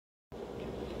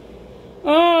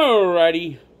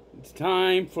Alrighty, it's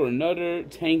time for another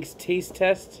Tank's taste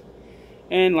test.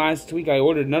 And last week I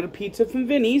ordered another pizza from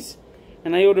Vinnie's,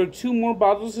 and I ordered 2 more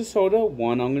bottles of soda.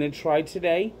 One I'm going to try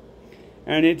today,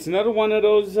 and it's another one of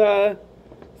those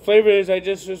flavors I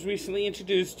just was recently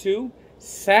introduced to,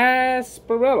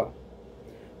 Sarsaparilla.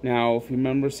 Now, if you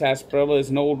remember, Sarsaparilla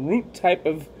is an old root type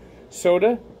of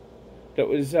soda that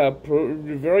was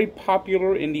very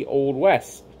popular in the Old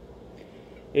West.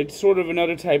 It's sort of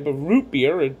another type of root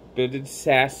beer, but it's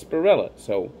sarsaparilla.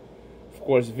 So, of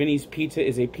course, Vinnie's Pizza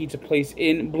is a pizza place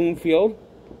in Bloomfield.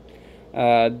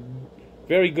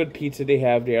 Very good pizza they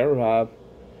have there,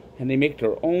 and they make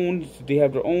their own. They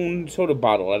have their own soda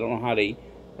bottle. I don't know how they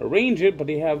arrange it, but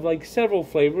they have like several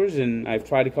flavors, and I've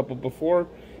tried a couple before.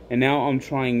 And now I'm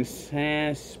trying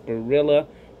sarsaparilla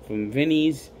from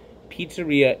Vinnie's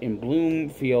Pizzeria in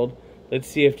Bloomfield. Let's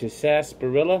see if the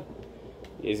sarsaparilla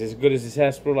is as good as the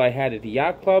sarsaparilla I had at the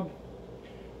yacht club,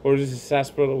 or is this the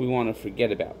sarsaparilla we want to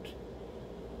forget about?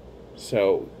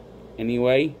 So,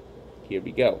 anyway, here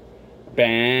we go.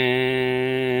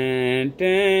 Ban,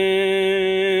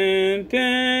 dan,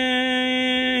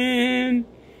 dan,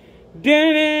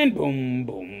 dan, boom,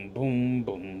 boom, boom,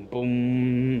 boom,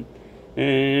 boom,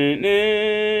 and,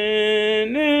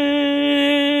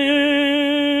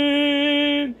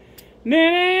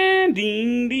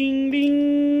 ding, ding, ding.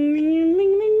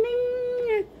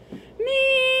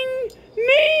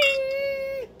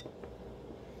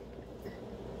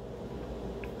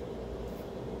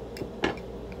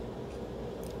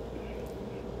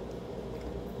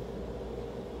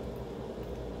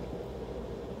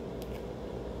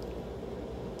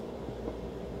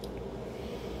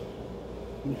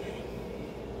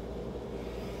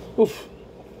 Oof.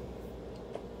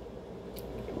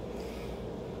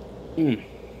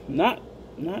 Not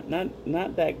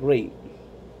that great.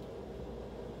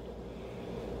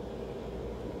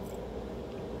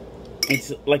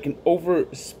 It's like an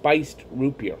over-spiced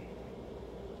root beer.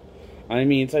 I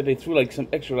mean, it's like they threw like some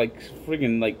extra like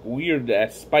friggin' like weird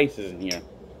ass spices in here.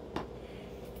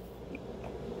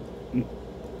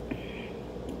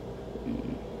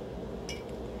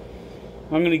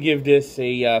 I'm gonna give this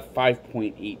a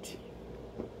 5.8.